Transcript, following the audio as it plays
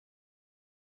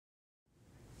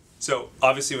So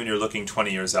obviously when you're looking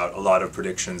 20 years out, a lot of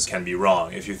predictions can be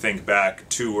wrong. If you think back,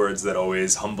 two words that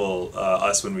always humble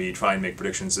us when we try and make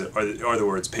predictions are the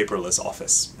words paperless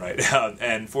office, right?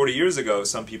 And 40 years ago,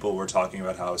 some people were talking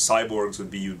about how cyborgs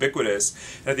would be ubiquitous.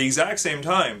 And at the exact same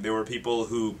time, there were people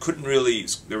who couldn't really,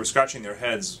 they were scratching their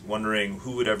heads wondering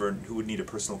who would need a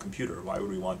personal computer? Why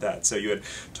would we want that? So you had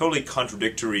totally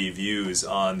contradictory views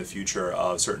on the future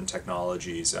of certain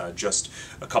technologies just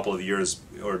a couple of years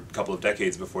or a couple of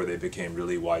decades before they became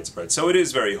really widespread. So it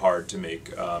is very hard to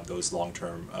make those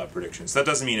long-term predictions. That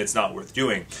doesn't mean it's not worth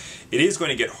doing. It is going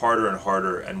to get harder and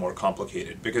harder and more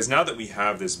complicated because now that we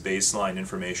have this baseline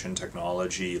information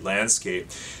technology landscape,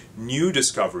 new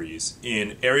discoveries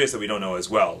in areas that we don't know as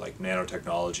well, like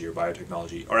nanotechnology or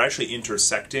biotechnology, are actually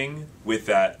intersecting with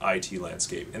that IT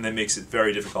landscape. And that makes it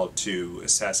very difficult to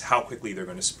assess how quickly they're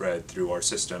going to spread through our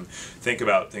system. Think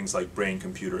about things like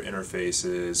brain-computer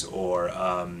interfaces or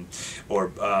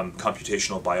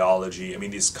computational biology. I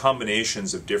mean, these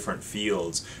combinations of different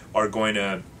fields are going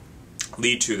to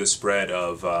lead to the spread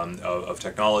of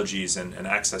technologies and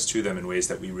access to them in ways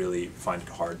that we really find it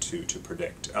hard to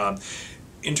predict.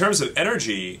 In terms of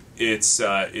energy, it's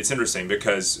interesting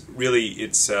because really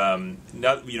it's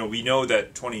not, we know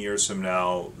that 20 years from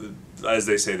now, as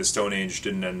they say, the Stone Age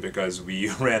didn't end because we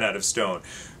ran out of stone.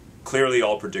 Clearly,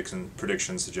 all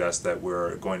predictions suggest that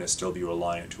we're going to still be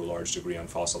reliant to a large degree on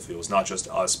fossil fuels, not just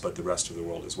us, but the rest of the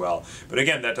world as well. But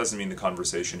again, that doesn't mean the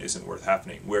conversation isn't worth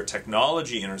happening. Where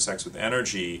technology intersects with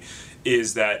energy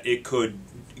is that it could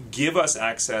give us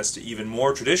access to even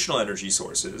more traditional energy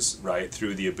sources, right,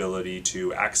 through the ability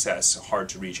to access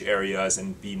hard-to-reach areas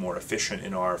and be more efficient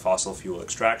in our fossil fuel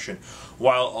extraction,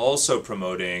 while also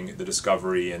promoting the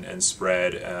discovery and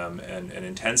spread and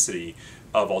intensity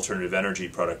of alternative energy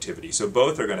productivity. So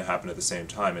both are going to happen at the same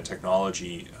time, and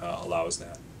technology allows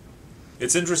that.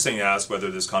 It's interesting to ask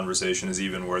whether this conversation is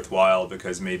even worthwhile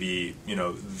because maybe,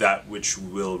 that which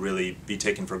will really be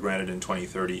taken for granted in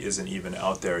 2030 isn't even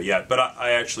out there yet. But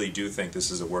I actually do think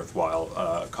this is a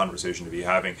worthwhile conversation to be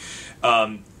having.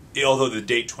 Although the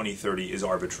date 2030 is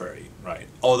arbitrary, right?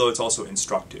 Although it's also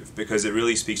instructive because it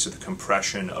really speaks to the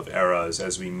compression of eras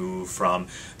as we move from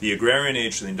the agrarian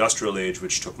age to the industrial age,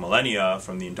 which took millennia,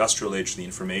 from the industrial age to the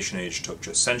information age took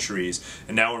just centuries,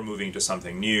 and now we're moving to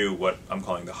something new, what I'm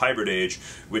calling the hybrid age,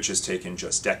 which has taken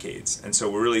just decades. And so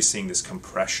we're really seeing this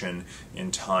compression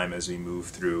in time as we move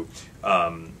through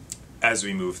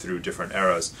different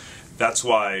eras. That's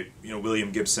why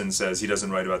William Gibson says he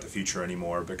doesn't write about the future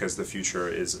anymore because the future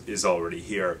is already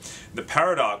here. The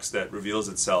paradox that reveals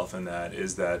itself in that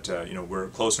is that we're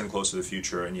closer and closer to the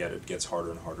future, and yet it gets harder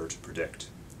and harder to predict.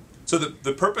 So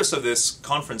the purpose of this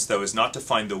conference, though, is not to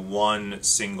find the one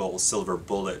single silver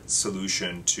bullet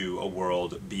solution to a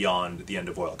world beyond the end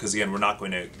of oil. Because again, we're not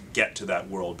going to get to that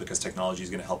world because technology is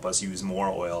going to help us use more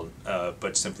oil,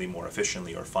 but simply more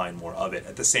efficiently or find more of it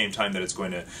at the same time that it's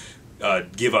going to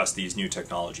give us these new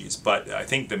technologies. But I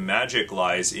think the magic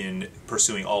lies in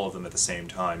pursuing all of them at the same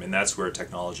time, and that's where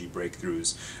technology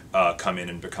breakthroughs come in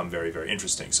and become very, very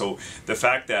interesting. So the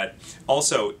fact that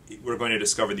also we're going to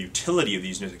discover the utility of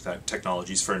these new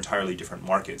technologies for entirely different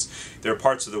markets. There are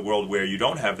parts of the world where you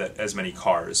don't have as many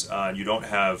cars, you don't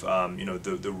have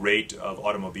the rate of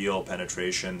automobile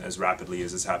penetration as rapidly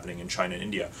as is happening in China and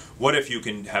India. What if you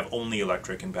can have only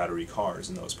electric and battery cars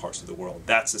in those parts of the world?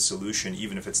 That's a solution,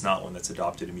 even if it's not one that's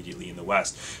adopted immediately in the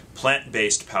West.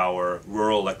 Plant-based power,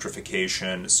 rural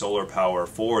electrification, solar power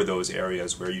for those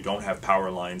areas where you don't have power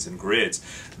lines and grids,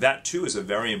 that too is a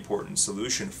very important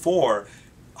solution for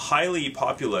highly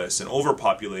populous and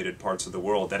overpopulated parts of the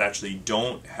world that actually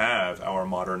don't have our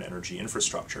modern energy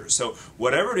infrastructure. So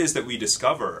whatever it is that we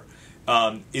discover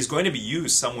is going to be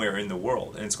used somewhere in the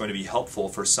world, and it's going to be helpful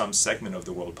for some segment of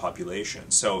the world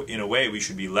population. So in a way, we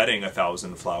should be letting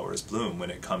 1,000 flowers bloom when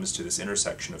it comes to this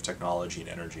intersection of technology and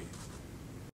energy.